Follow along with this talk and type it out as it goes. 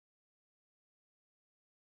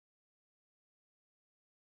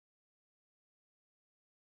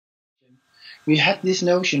we had this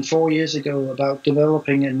notion 4 years ago about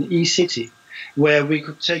developing an e-city, where we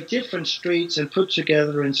could take different streets and put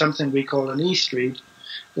together in something we call an e-street,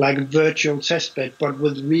 like a virtual testbed, but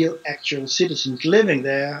with real actual citizens living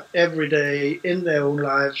there every day in their own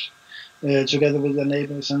lives, together with their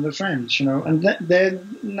neighbors and their friends, And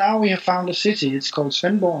then now we have found a city. It's called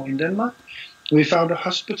Svendborg in Denmark. We found a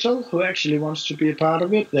hospital who actually wants to be a part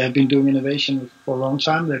of it. They have been doing innovation for a long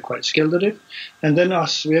time. They're quite skilled at it. And then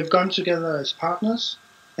us, we have gone together as partners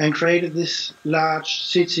and created this large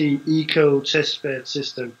city eco testbed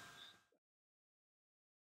system